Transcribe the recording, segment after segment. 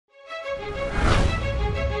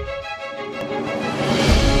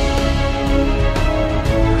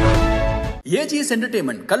AGS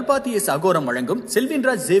Entertainment Kalpathi S அகோரம் வழங்கும்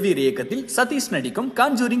Selvinraj Xavier இயக்கத்தில் சதீஷ் நடிக்கும்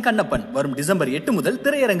காஞ்சூரிங் கண்ணப்பன் வரும் டிசம்பர் 8 முதல்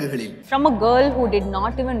திரையரங்குகளில். From a girl who did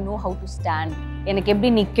not even know how to stand. எனக்கு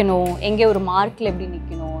எப்படி நிக்கணும், எங்கே ஒரு மார்க்ல எப்படி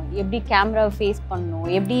நிக்கணும், எப்படி கேமரா ஃபேஸ் பண்ணணும்,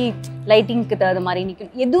 எப்படி லைட்டிங்க்கு தகுந்த மாதிரி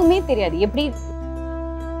நிக்கணும், எதுவுமே தெரியாது. எப்படி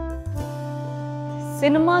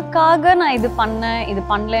சினிமாக்காக நான் இது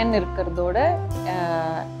பண்ணலன்னு இருக்கிறதோட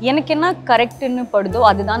எனக்கு என்ன கரெக்டுன்னு படுதோ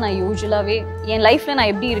அதுதான் நான் யூஸ்வலாகவே என் லைஃப்பில்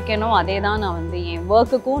நான் எப்படி இருக்கேனோ அதே தான் நான் வந்து என்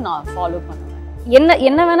ஒர்க்குக்கும் நான் ஃபாலோ பண்ணுவேன்.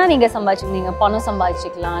 என்ன வேணால் நீங்கள் சம்பாதிச்சிக்கலாம், நீங்கள் பணம்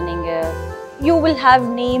சம்பாதிச்சிக்கலாம், நீங்கள் you will have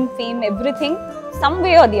name fame every thing some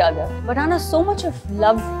way or the other. But ஆனால் so much of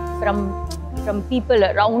love from people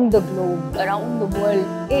around the globe, around the world,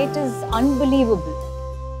 it is unbelievable.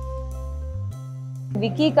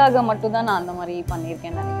 விக்கிக்காக மட்டும் தான் நான் அந்த மாதிரி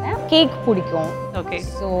பண்ணியிருக்கேன்னு நினைக்கிறேன். கேக் பிடிக்கும். ஓகே,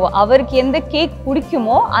 ஸோ அவருக்கு எந்த கேக்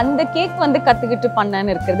பிடிக்குமோ அந்த கேக் வந்து கற்றுக்கிட்டு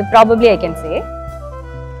பண்ணன்னு இருக்கிறது ப்ராபப்ளி ஐ கேன் சே.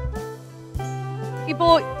 இப்போ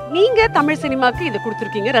நீங்க தமிழ் சினிமாக்கு இதை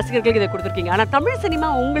கொடுத்துருக்கீங்க, ரசிகர்களுக்கு இதை கொடுத்துருக்கீங்க. ஆனா தமிழ் சினிமா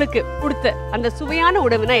உங்களுக்கு கொடுத்த அந்த சுவையான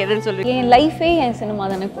உணவுனா எதுன்னு சொல்லுங்க? என் லைஃபே என் சினிமா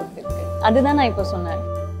தானே கொடுத்துருக்கு, அதுதான் நான் இப்போ சொன்னேன்.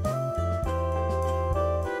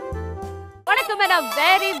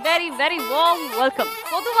 Very very very warm welcome.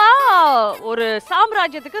 பொதுவா ஒரு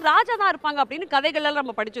சாம்ராஜ்யத்துக்கு ராஜா தான் இருப்பாங்க அப்படின்னு கதைகள்லாம்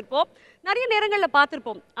நம்ம படிச்சிருப்போம், நிறைய நேரங்கள்ல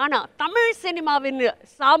பார்த்துருப்போம். ஆனா தமிழ் சினிமாவின்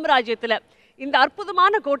சாம்ராஜ்யத்துல இந்த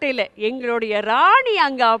அற்புதமான கோட்டையில எங்களுடைய ராணி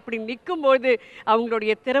அங்க அப்படி நிற்கும்போது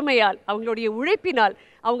அவங்களுடைய திறமையால், அவங்களுடைய உழைப்பினால்,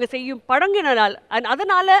 அவங்க செய்யும் படங்கினால்,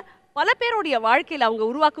 அதனால பல பேருடைய வாழ்க்கையில் அவங்க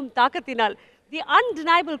உருவாக்கும் தாக்கத்தினால் தி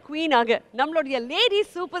அன்டினைபிள் குவீனாக நம்மளுடைய லேடி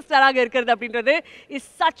சூப்பர் ஸ்டாராக இருக்கிறது அப்படின்றது is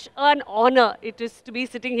such an honour. It is to be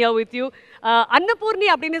sitting here with you. Annapoorani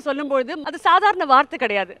அப்படின்னு சொல்லும்பொழுது அது சாதாரண வார்த்தை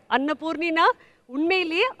கிடையாது. அன்னபூர்ணினா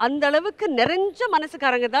உண்மையிலேயே அந்த அளவுக்கு நிறைஞ்ச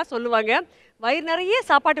மனசுக்காரங்க தான் சொல்லுவாங்க. வயிறு நிறைய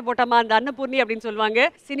சாப்பாட்டு போட்டோமா அந்த அன்னபூர்ணி அப்படின்னு சொல்லுவாங்க.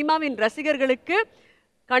 சினிமாவின் ரசிகர்களுக்கு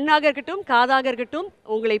கண்ணாக இருக்கட்டும் காதாக இருக்கட்டும்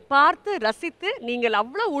உங்களை பார்த்து ரசித்து நீங்கள்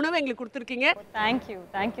அவ்வளோ உணவு எங்களுக்கு கொடுத்துருக்கீங்க.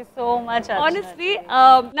 Thank you so much. ஆனஸ்ட்லி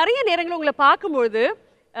நிறைய நேரங்கள் உங்களை பார்க்கும்பொழுது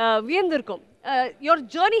வியந்திருக்கும். Your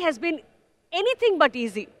journey has been anything but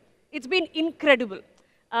easy. It's been incredible.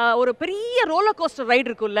 ஒரு பெரிய ரோலர் கோஸ்டர் ரைடு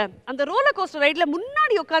இருக்கும்ல, அந்த ரோலர் கோஸ்டர் ரைடில்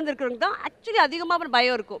முன்னாடி உட்காந்துருக்கிறவங்க தான் ஆக்சுவலி அதிகமாக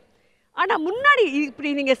பயம் இருக்கும். ஆனால் முன்னாடி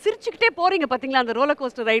இப்படி நீங்கள் சிரிச்சுக்கிட்டே போகிறீங்க பார்த்தீங்களா அந்த ரோலர்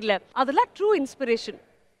கோஸ்டர் ரைடில், அதெல்லாம் ட்ரூ இன்ஸ்பிரேஷன்.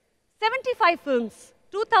 75 films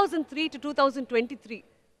 2003 to 2023,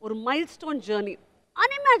 ஒரு milestone journey,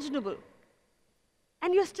 unimaginable,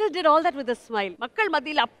 and you still did all that with a smile. மக்கள்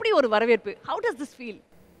மத்தியில் அப்படி ஒரு வரவேற்பு. How does this feel?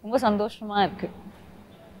 ரொம்ப சந்தோஷமா இருக்கு,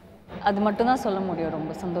 அது மட்டும் தான் சொல்ல முடியும்.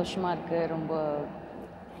 ரொம்ப சந்தோஷமா இருக்கு. ரொம்ப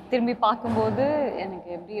திரும்பி பார்க்கும்போது எனக்கு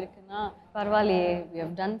எப்படி இருக்குன்னா, பரவாயில்லையே, we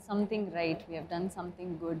have done something right, we have done something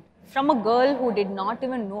good. From a girl who did not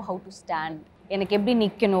even know how to stand. எனக்கு எப்படி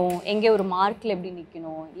நிற்கணும், எங்கே ஒரு மார்க்கில் எப்படி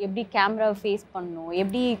நிற்கணும், எப்படி கேமரா ஃபேஸ் பண்ணணும்,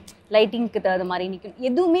 எப்படி லைட்டிங்க்கு தகுந்த மாதிரி நிற்கணும்,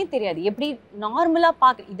 எதுவுமே தெரியாது. எப்படி நார்மலாக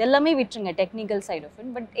பார்க்க இதெல்லாமே விட்டுருங்க technical side of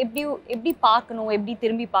it. But எப்படி பார்க்கணும், எப்படி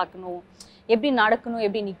திரும்பி பார்க்கணும், எப்படி நடக்கணும்,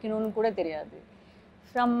 எப்படி நிற்கணும்னு கூட தெரியாது.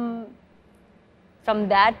 From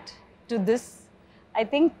that to this I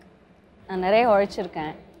think நான் நிறைய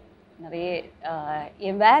உழைச்சிருக்கேன். நிறைய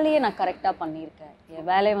என் வேலையை நான் கரெக்டாக பண்ணியிருக்கேன்.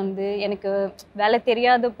 என் வேலை வந்து எனக்கு வேலை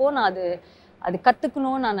தெரியாதப்போ நான் அது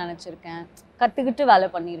கற்றுக்கணும்னு நான் நினச்சிருக்கேன், கற்றுக்கிட்டு வேலை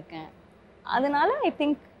பண்ணியிருக்கேன். அதனால I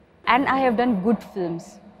think and I have done good films.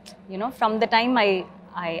 You know from the time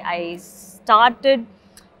I started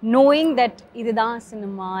knowing that இதுதான்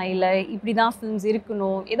சினிமா, இல்லை இப்படி தான் ஃபில்ம்ஸ்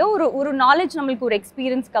இருக்கணும். ஏதோ ஒரு நாலேஜ் நம்மளுக்கு ஒரு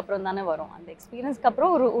எக்ஸ்பீரியன்ஸ்க்கு அப்புறம் தானே வரும். அந்த எக்ஸ்பீரியன்ஸ்க்கு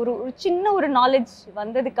அப்புறம் ஒரு சின்ன ஒரு நாலேஜ்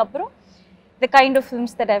வந்ததுக்கப்புறம் the kind of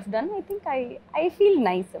films that I've done, I think I feel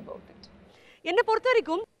nice about it. என்னை பொறுத்த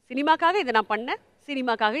வரைக்கும் சினிமாக்காக இதை நான் பண்ணேன்,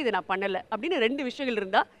 சினிமாக்காக இதை நான் பண்ணலை அப்படின்னு ரெண்டு விஷயங்கள்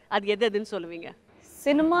இருந்தால் அது எதுன்னு சொல்லுவீங்க?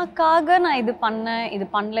 சினிமாக்காக நான் இது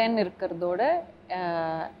பண்ணலன்னு இருக்கிறதோட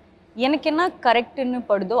எனக்கு என்ன கரெக்டுன்னு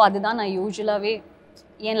படுதோ அதுதான் நான் யூஸ்வலாகவே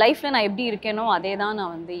என் லைஃப்பில் நான் எப்படி இருக்கேனோ அதே தான்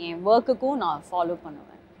நான் வந்து என் ஒர்க்குக்கும் நான் ஃபாலோ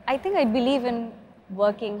பண்ணுவேன். I think I believe in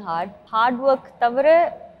working hard work தவிர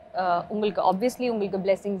உங்களுக்கு ஆப்வியஸ்லி உங்களுக்கு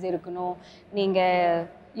பிளெஸிங்ஸ் இருக்கணும். நீங்கள்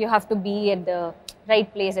you have to be at the right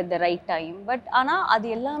place at the right time. But ஆனால் அது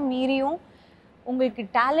எல்லாம் மீறியும் உங்களுக்கு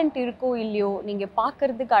டேலண்ட் இருக்கோ இல்லையோ, நீங்கள்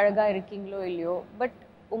பார்க்குறதுக்கு அழகாக இருக்கீங்களோ இல்லையோ, பட்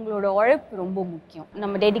உங்களோட உழைப்பு ரொம்ப முக்கியம்.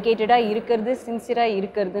 நம்ம டெடிக்கேட்டடாக இருக்கிறது, சின்சியராக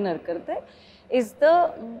இருக்கிறதுன்னு இருக்கிறது is the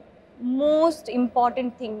most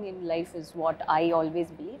important thing in life is what I always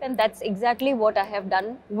believe, and that's exactly what I have done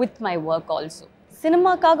with my work also.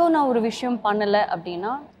 சினிமாக்காக நான் ஒரு விஷயம் பண்ணலை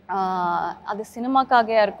அப்படின்னா அது சினிமாக்காக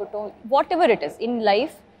இருக்கட்டும், what ever it is in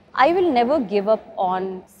life, I will never give up on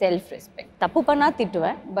self respect. தப்பு பண்ணால்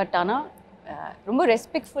திட்டுவேன், பட் ஆனால் ரொம்ப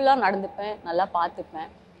ரெஸ்பெக்ட்ஃபுல்லாக நடந்துப்பேன், நல்லா பார்த்துப்பேன்.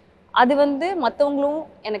 அது வந்து மற்றவங்களும்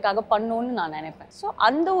எனக்காக பண்ணணும்னு நான் நினைப்பேன். ஸோ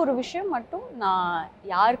அந்த ஒரு விஷயம் மட்டும் நான்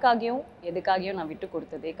யாருக்காகவும் எதுக்காகவும் நான் விட்டு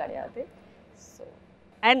கொடுத்ததே கிடையாது. ஸோ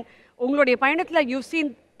அண்ட் உங்களுடைய பயணத்தில் you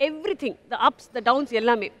seen everything, the ups the downs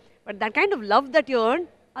எல்லாமே. But that kind of love that you earn,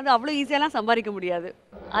 அது அவ்வளோ ஈஸியாலாம் சம்பாதிக்க முடியாது.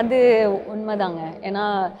 அது உண்மைதாங்க. ஏன்னா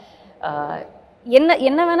என்ன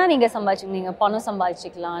என்ன வேணால் நீங்கள் சம்பாதிச்சிங்க, நீங்கள் பணம்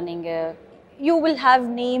சம்பாதிச்சிக்கலாம், நீங்கள் you will have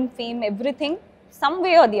name, fame, every thing some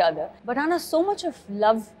way or the other. But Anna, so much of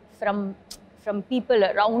love from people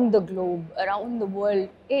around the globe, around the world,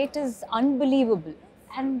 it is unbelievable.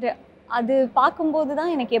 And அது பார்க்கும்போது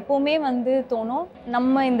தான் எனக்கு எப்போவுமே வந்து தோணும்,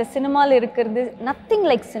 நம்ம இந்த சினிமாவில் இருக்கிறது nothing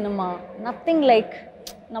like cinema, nothing like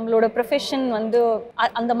நம்மளோட ப்ரொஃபஷன் வந்து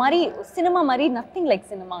அந்த மாதிரி சினிமா மாதிரி nothing like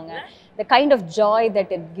சினிமாங்க. The kind of joy that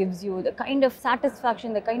it gives you, the kind of satisfaction,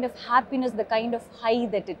 the kind of happiness, the kind of high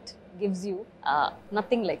that it gives you,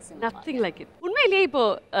 nothing like cinema. Nothing like it. உண்மையிலேயே இப்போ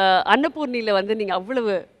அன்னபூர்ணியில் வந்து நீங்கள்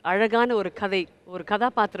அவ்வளவு அழகான ஒரு கதை, ஒரு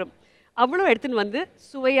கதாபாத்திரம் அவ்வளோ எடுத்துன்னு வந்து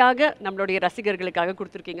சுவையாக நம்மளுடைய ரசிகர்களுக்காக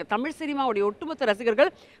கொடுத்துருக்கீங்க. தமிழ் சினிமாவுடைய ஒட்டுமொத்த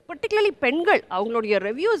ரசிகர்கள், பர்டிகுலர்லி பெண்கள், அவங்களுடைய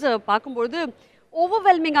ரிவ்யூஸை பார்க்கும்பொழுது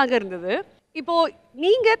ஓவர்வெல்மிங்காக இருந்தது. இப்போது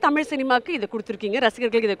நீங்கள் தமிழ் சினிமாவுக்கு இதை கொடுத்துருக்கீங்க,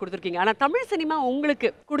 ரசிகர்களுக்கு இதை கொடுத்துருக்கீங்க. ஆனால் தமிழ் சினிமா உங்களுக்கு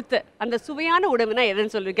கொடுத்த அந்த சுவையான உணவுனா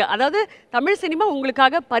எதுன்னு சொல்லுவீங்க? அதாவது தமிழ் சினிமா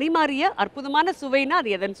உங்களுக்காக பரிமாறிய அற்புதமான சுவைனா அது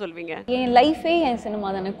எதுன்னு சொல்வீங்க? என் லைஃபே என் சினிமா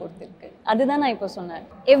தானே கொடுத்துருக்கு. அதுதான் நான் இப்போ சொன்னேன்.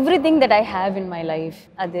 Everything that I have in my life,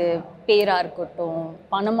 அது பேராக இருக்கட்டும்,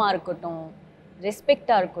 பணமாக இருக்கட்டும்,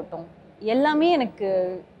 ரெஸ்பெக்டாக இருக்கட்டும், எல்லாமே எனக்கு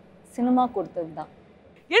சினிமா கொடுத்தது தான்.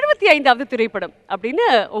 75வது திரைப்படம் அப்படின்னு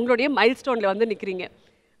உங்களுடைய மைல்ஸ்டோனில் வந்து நிற்கிறீங்க.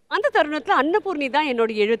 அந்த தருணத்தில் அன்னபூர்ணி தான்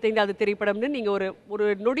என்னுடைய 75வது திரைப்படம்னு நீங்கள் ஒரு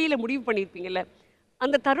நொடியில் முடிவு பண்ணியிருப்பீங்கல்ல,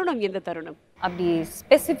 அந்த தருணம் எந்த தருணம்? அப்படி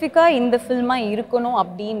ஸ்பெசிஃபிக்காக இந்த ஃபில்மாக இருக்கணும்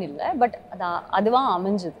அப்படின்னு இல்லை, பட் அதுவாக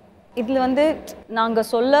அமைஞ்சது. இதில் வந்து நாங்கள்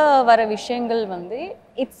சொல்ல வர விஷயங்கள் வந்து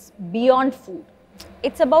it's beyond food,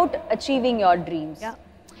 it's about achieving your dreams.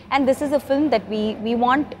 And this is a film that we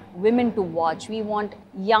want women to watch, we want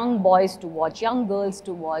young boys to watch, young girls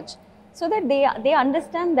to watch, so that they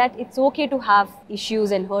understand that it's okay to have issues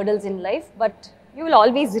and hurdles in life, but you will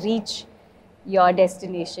always reach your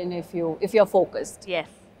destination if you're focused. Yes.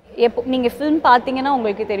 எப்போ நீங்கள் film பார்த்தீங்கன்னா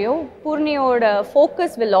உங்களுக்கு தெரியும், பூர்ணியோட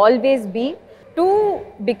focus will always be to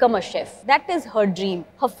become a chef. That is her dream.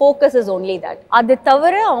 Her focus is only that. அது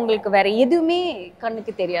தவிர அவங்களுக்கு வேற எதுவுமே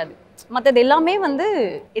கண்ணுக்கு தெரியாது. மற்றது எல்லாமே வந்து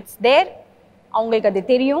இட்ஸ் தேர், அவங்களுக்கு அது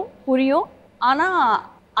தெரியும், புரியும், ஆனால்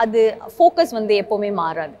அது ஃபோக்கஸ் வந்து எப்போவுமே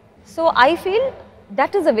மாறாது. So I feel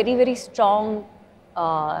that is a very very strong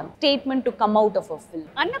statement to come out of a film.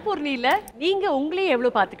 அன்னபூர்ணியில் நீங்கள் உங்களையே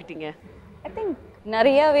எவ்வளோ பார்த்துக்கிட்டீங்க? ஐ திங்க்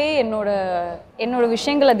நிறையாவே என்னோட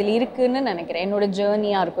விஷயங்கள் அதில் இருக்குதுன்னு நினைக்கிறேன். என்னோட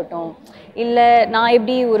ஜேர்னியாக இருக்கட்டும், இல்லை நான்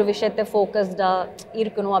எப்படி ஒரு விஷயத்தை ஃபோக்கஸ்டாக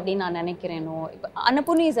இருக்கணும் அப்படின்னு நான் நினைக்கிறேனோ. இப்போ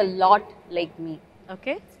Annapoorani is a lot like me.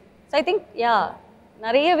 Okay. So I think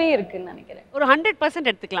நிறையவே இருக்குன்னு நினைக்கிறேன். ஒரு 100%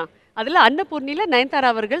 எடுத்துக்கலாம். அதில் அன்னபூர்ணியில் நயன்தாரா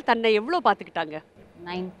அவர்கள் தன்னை எவ்வளோ பார்த்துக்கிட்டாங்க?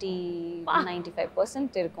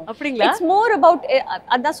 90-95% இருக்கும். அப்படிங்களா? இட்ஸ் மோர் அபவுட்,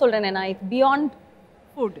 அதான் சொல்கிறேன் நான், it's beyond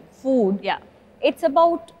food. Yeah, it's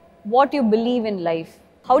about what you believe in life.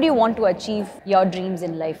 How do you want to achieve your dreams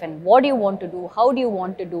in life and what do you want to do? How do you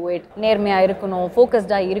want to do it? நேர்மையாக இருக்கணும்,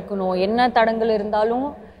 ஃபோக்கஸ்டாக இருக்கணும், என்ன தடங்கள் இருந்தாலும்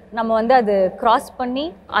நம்ம வந்து அது கிராஸ் பண்ணி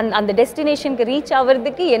அந்த டெஸ்டினேஷனுக்கு ரீச்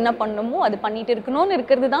ஆகிறதுக்கு என்ன பண்ணணுமோ அது பண்ணிட்டு இருக்கணும்னு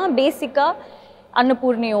இருக்கிறது தான் பேசிக்காக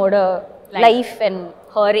அன்னபூர்ணியோட life and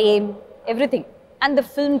her aim, everything, and the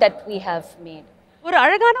film that we have mat. ஒரு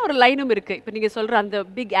அழகான ஒரு லைனும் இருக்குது. இப்போ நீங்கள் சொல்கிற அந்த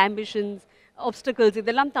பிக் ஆம்பிஷன்ஸ், ஆப்ஸ்டக்கிள்ஸ்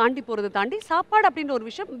இதெல்லாம் தாண்டி போகிறத தாண்டி சாப்பாடு அப்படின்ற ஒரு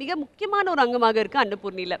விஷயம் மிக முக்கியமான ஒரு அங்கமாக இருக்குது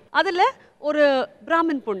அன்னபூர்ணியில். அதில் ஒரு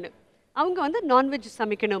பிராமின் பொண்ணு, அவங்க வந்து நான்வெஜ்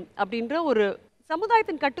சமைக்கணும் அப்படின்ற ஒரு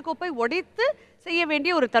சமுதாயத்தின் கட்டுக்கோப்பை உடைத்து செய்ய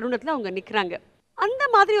வேண்டிய ஒரு தருணத்தில் அவங்க நிற்கிறாங்க. அந்த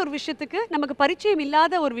மாதிரி ஒரு விஷயத்துக்கு நமக்கு பரிச்சயம்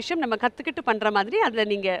இல்லாத ஒரு விஷயம் நம்ம கற்றுக்கிட்டு பண்ணுற மாதிரி அதில்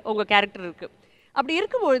நீங்கள் உங்கள் கேரக்டர் இருக்குது. அப்படி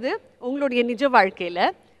இருக்கும்பொழுது உங்களுடைய நிஜ வாழ்க்கையில்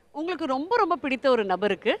உங்களுக்கு ரொம்ப ரொம்ப பிடித்த ஒரு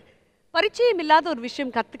நபருக்கு பரிச்சயம் இல்லாத ஒரு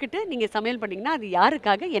விஷயம் கற்றுக்கிட்டு நீங்கள் சமையல் பண்ணிங்கன்னா அது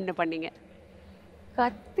யாருக்காக என்ன பண்ணீங்க?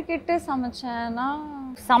 கற்றுக்கிட்டு சமைச்சேன்னா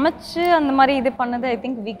சமைச்சு அந்த மாதிரி இது பண்ணது ஐ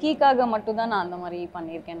திங்க் விக்கிக்காக மட்டும்தான் நான் அந்த மாதிரி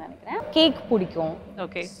பண்ணியிருக்கேன்னு நினைக்கிறேன். கேக் பிடிக்கும்.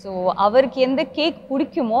 ஓகே. ஸோ அவருக்கு எந்த கேக்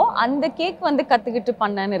பிடிக்குமோ அந்த கேக் வந்து கற்றுக்கிட்டு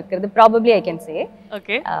பண்ணேன்னு இருக்கிறது probably I can say.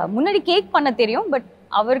 Okay. முன்னாடி கேக் பண்ண தெரியும், பட்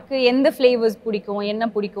அவருக்கு எந்த ஃப்ளேவர்ஸ் பிடிக்கும், என்ன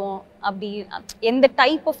பிடிக்கும், அப்படி எந்த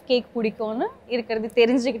டைப் ஆஃப் கேக் பிடிக்கும்னு இருக்கிறது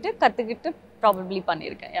தெரிஞ்சுக்கிட்டு கற்றுக்கிட்டு ப்ராபப்ளி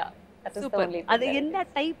பண்ணியிருக்கேன். யா, அது என்ன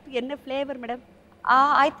டைப், என்ன flavour madam?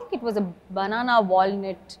 I think it was a banana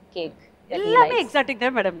walnut cake. எல்லாமே எக்ஸாட்டிக்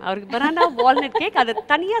தான் மேடம். அவருக்கு பனானா வால்நட் கேக் அது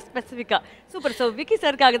தனியாக ஸ்பெசிஃபிக்காக சூப்பர். ஸோ விக்கி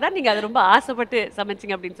சருக்காக தான் நீங்கள் அதை ரொம்ப ஆசைப்பட்டு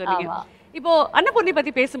சமைச்சிங்க அப்படின்னு சொன்னீங்க. இப்போது அன்னபூர்ணி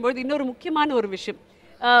பற்றி பேசும்போது இன்னொரு முக்கியமான ஒரு விஷயம்,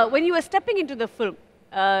 when you were stepping into the film,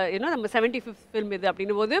 you know நம்ம 75th ஃபிலிம் இது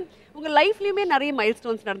அப்படின்னும் போது உங்கள் லைஃப்லேயுமே நிறைய மைல்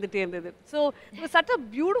ஸ்டோன்ஸ் நடந்துகிட்டே இருந்தது. So Chhath a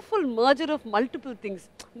beautiful merger of multiple things.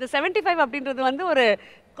 இந்த 75 அப்படின்றது வந்து ஒரு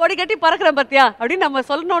கொடி கட்டி பறக்கிறேன் பார்த்தியா அப்படின்னு நம்ம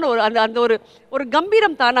சொல்லணும்னு ஒரு அந்த ஒரு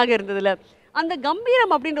கம்பீரம் தானாக இருந்ததுல. அந்த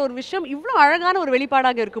கம்பீரம் அப்படின்ற ஒரு விஷயம் இவ்வளோ அழகான ஒரு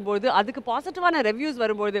வெளிப்பாடாக இருக்கும்போது அதுக்கு பாசிட்டிவான ரிவ்யூஸ்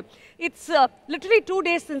வரும்போது it's literally 2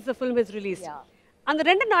 days since the film is released. அந்த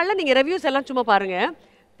 2 நாளில் நீங்கள் ரிவ்யூஸ் எல்லாம் சும்மா பாருங்கள்.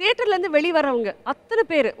 தியேட்டர்லேருந்து வெளிவரவங்க அத்தனை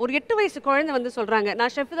பேர், ஒரு 8 வயசு குழந்தை வந்து சொல்கிறாங்க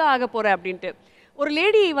நான் ஷெஃப் தான் ஆக போகிறேன் அப்படின்ட்டு. ஒரு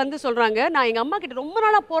லேடி வந்து சொல்கிறாங்க நான் எங்கள் அம்மா கிட்ட ரொம்ப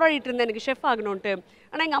நாளாக போராடிட்டு இருந்தேன் எனக்கு ஷெஃப் ஆகணும்ன்ட்டு,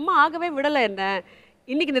 ஆனால் எங்கள் அம்மா ஆகவே விடலை என்ன.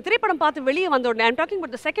 இன்னைக்கு இந்த திரைப்படம் பார்த்து வெளியே வந்த உடனே I'm talking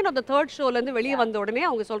but the second of the third ஷோலேருந்து வெளியே வந்த உடனே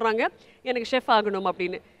அவங்க சொல்கிறாங்க எனக்கு ஷெஃப் ஆகணும்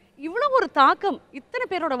அப்படின்னு. இவ்வளோ ஒரு தாக்கம் இத்தனை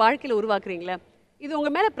பேரோட வாழ்க்கையில் உருவாக்குறீங்களா? இது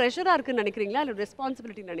உங்கள் மேலே ப்ரெஷராக இருக்குன்னு நினைக்கிறீங்களா இல்லை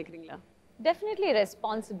ரெஸ்பான்சிபிலிட்டின்னு நினைக்கிறீங்களா? Definitely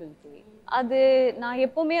responsibility. அது நான்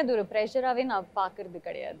எப்போவுமே அது ஒரு ப்ரெஷராகவே நான் பார்க்கறது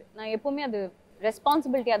கிடையாது. நான் எப்போவுமே அது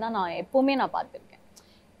ரெஸ்பான்சிபிலிட்டியாக தான் நான் எப்போவுமே பார்த்துருக்கேன்.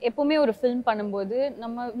 எப்போவுமே ஒரு ஃபில்ம் பண்ணும்போது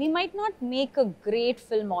நம்ம we might not make a great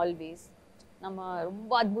film always. நம்ம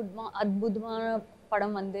ரொம்ப அற்புதமான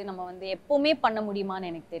படம் வந்து நம்ம வந்து எப்போவுமே பண்ண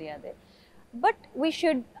முடியுமான்னு எனக்கு தெரியாது. But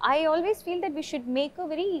I always feel that we should make a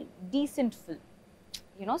very decent film.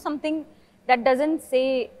 You know, something that doesn't say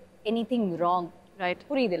anything wrong. Right.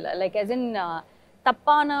 புரியுதுல்ல? Like as in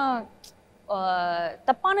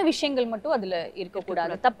தப்பான விஷயங்கள் மட்டும் அதில்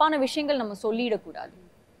இருக்கக்கூடாது, தப்பான விஷயங்கள் நம்ம சொல்லிடக்கூடாது.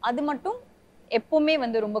 அது மட்டும் எப்போவுமே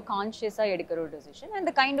வந்து ரொம்ப கான்ஷியஸாக எடுக்கிற ஒரு decision. And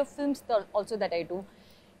the kind of films also that I do,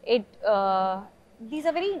 these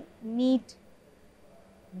are very neat,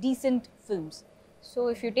 decent films. So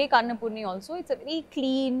if you take Annapurni also, it's a very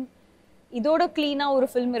clean. இதோட க்ளீனாக ஒரு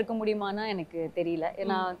ஃபில்ம் இருக்க முடியுமானா எனக்கு தெரியல.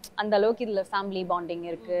 ஏன்னா அந்த அளவுக்கு இதில் ஃபேமிலி பாண்டிங்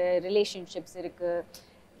இருக்குது, ரிலேஷன்ஷிப்ஸ் இருக்குது.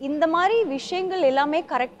 இந்த மாதிரி விஷயங்கள் எல்லாமே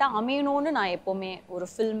கரெக்டாக அமையணும்னு நான் எப்போவுமே ஒரு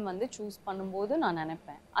ஃபில்ம் வந்து சூஸ் பண்ணும்போது நான்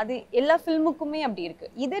நினைப்பேன். அது எல்லா ஃபில்முக்குமே அப்படி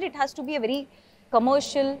இருக்குது. இதர் it has to be a very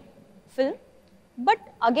commercial film, but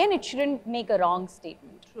again it shouldn't make a wrong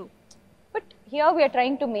statement. True. But here we are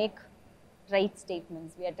trying to make right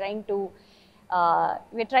statements. We are trying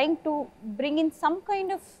to bring in some kind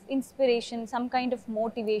of inspiration, some kind of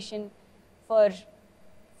motivation for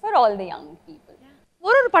all the young people.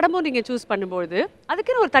 ஒரு படமும் நீங்கள் choose பண்ணும்போது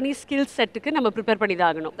அதுக்குன்னு ஒரு தனி skill செட்டுக்கு நம்ம prepare பண்ணி தான்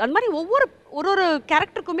ஆகணும். அது மாதிரி ஒரு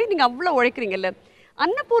கேரக்டருக்குமே நீங்கள் அவ்வளோ உழைக்கிறீங்கல்ல.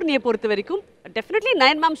 அன்னபூர்ணியை பொறுத்த வரைக்கும் டெஃபினெட்லி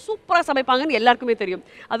நயன் மேம் சூப்பராக சமைப்பாங்கன்னு எல்லாருக்குமே தெரியும்.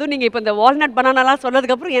 அதுவும் நீங்கள் இப்போ இந்த வால்நட் பனானாலாம்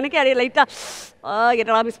சொன்னதுக்கப்புறம் எனக்கே அப்படியே லைட்டாக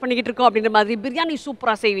என்னடா மிஸ் பண்ணிக்கிட்டு இருக்கோம் அப்படின்ற மாதிரி, பிரியாணி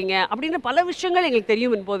சூப்பராக செய்வீங்க அப்படின்ற பல விஷயங்கள் எங்களுக்கு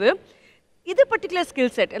தெரியும் போது இது பர்டிகுலர்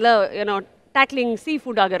ஸ்கில் செட் இல்லை ஏன்னோ டேக்லிங் சீ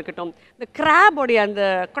ஃபுட்டாக இருக்கட்டும், இந்த கிராபோடைய அந்த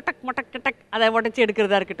கொட்டக் மொட்டக் கட்டக் அதை உடச்சி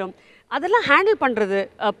எடுக்கிறதா இருக்கட்டும், அதெல்லாம் ஹேண்டில் பண்ணுறது,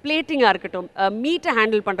 பிளேட்டிங்காக இருக்கட்டும், மீட்டை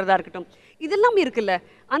ஹேண்டில் பண்ணுறதா இருக்கட்டும், இதெல்லாம் இருக்குல்ல.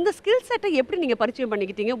 அந்த ஸ்கில் செட்டை எப்படி நீங்கள் பரிச்சயம்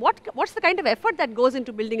பண்ணிக்கிட்டீங்க? What's the kind of effort that cos in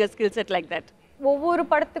to building a skill set like that? ஒவ்வொரு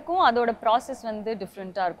படத்துக்கும் அதோட ப்ராசஸ் வந்து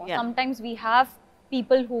டிஃப்ரெண்ட்டாக இருக்கும். Sometimes we have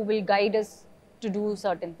people who will guide us to do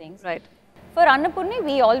certain things. Right. For Annapurni,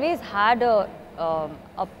 we always had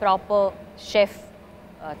a proper chef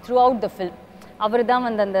throughout the film. அவர் தான்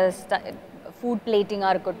வந்து அந்த food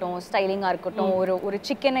பிளேட்டிங்காக இருக்கட்டும், ஸ்டைலிங்காக இருக்கட்டும், ஒரு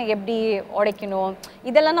சிக்கனை எப்படி உடைக்கணும்,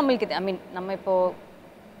 இதெல்லாம் நம்மளுக்கு ஐ மீன் நம்ம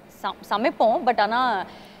இப்போது சமைப்போம். பட் ஆனால்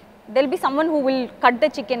there will be someone who will cut the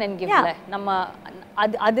chicken and give ல நம்ம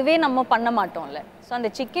அதுவே நம்ம பண்ண மாட்டோம்ல. ஸோ அந்த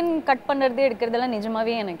சிக்கன் கட் பண்ணுறது எடுக்கிறதெல்லாம்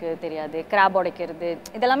நிஜமாவே எனக்கு தெரியாது. கிராப் உடைக்கிறது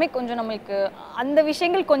இதெல்லாமே கொஞ்சம் நம்மளுக்கு அந்த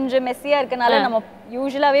விஷயங்கள் கொஞ்சம் மெஸ்ஸியாக இருக்கனால நம்ம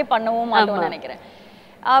யூஸ்வலாகவே பண்ணவும் மாட்டோம்னு நினைக்கிறேன்.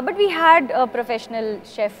 But we had a professional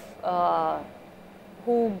chef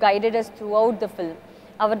who guided us throughout the film.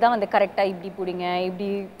 அவர் தான் வந்து கரெக்டாக இப்படி பிடிங்க,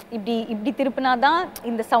 இப்படி திருப்பினா தான்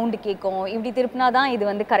இந்த சவுண்டு கேட்கும், இப்படி திருப்பினா தான் இது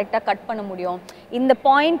வந்து கரெக்டாக கட் பண்ண முடியும், இந்த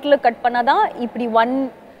பாயிண்டில் கட் பண்ணால் தான் இப்படி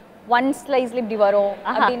ஒன் ஸ்லைஸில் இப்படி வரும்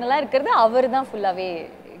அப்படின்லாம் இருக்கிறது அவர் தான் ஃபுல்லாகவே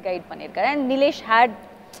கைட் பண்ணியிருக்காரு. And Nilesh had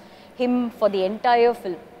him for the entire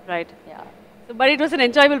film. Right. Yeah. So, but it was an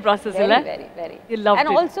enjoyable process, very, illa? very, very. You loved and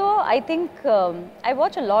it. Also, I think I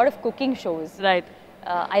watch a lot of cooking shows. Right.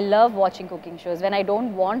 I love watching cooking shows when I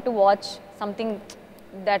don't want to watch something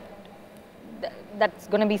that's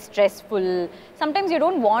going to be stressful. Sometimes you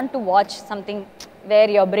don't want to watch something where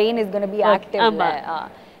your brain is going to be active.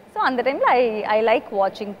 So on the time I like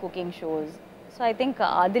watching cooking shows. So I think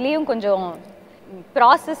adiliyum konjam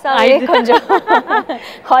process ஆவே கொஞ்சம்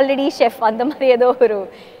already chef அந்த மாதிரி ஏதோ ஒரு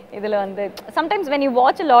இதுல வந்து sometimes when you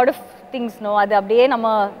watch a lot of things no அது அப்படியே நம்ம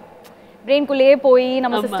brain குள்ளே போய்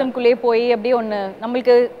நம்ம சிஸ்டம் குள்ளே போய் அப்படியே ஒன்னு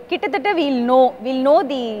நமக்கு கிட்டத்தட்ட we'll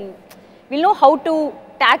know how to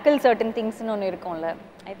tackle certain things னு ஒன்னு இருக்கும்ல.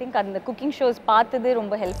 I think அந்த cooking shows பார்த்தது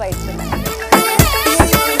ரொம்ப ஹெல்ப் ஆயிடுச்சு.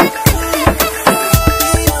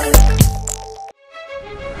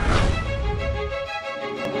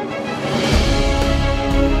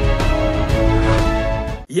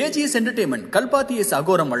 ஏஜிஎஸ் என்டர்டெயின்மெண்ட் கல்பாத்தியஸ்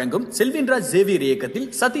அகோரம் வழங்கும் செல்வின்ராஜ் ஜேவியர் இயக்கத்தில்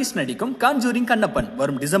சதீஷ் நடிக்கும் காஞ்சூரிங் கண்ணப்பன்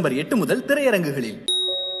வரும் டிசம்பர் 8 முதல் திரையரங்குகளில்.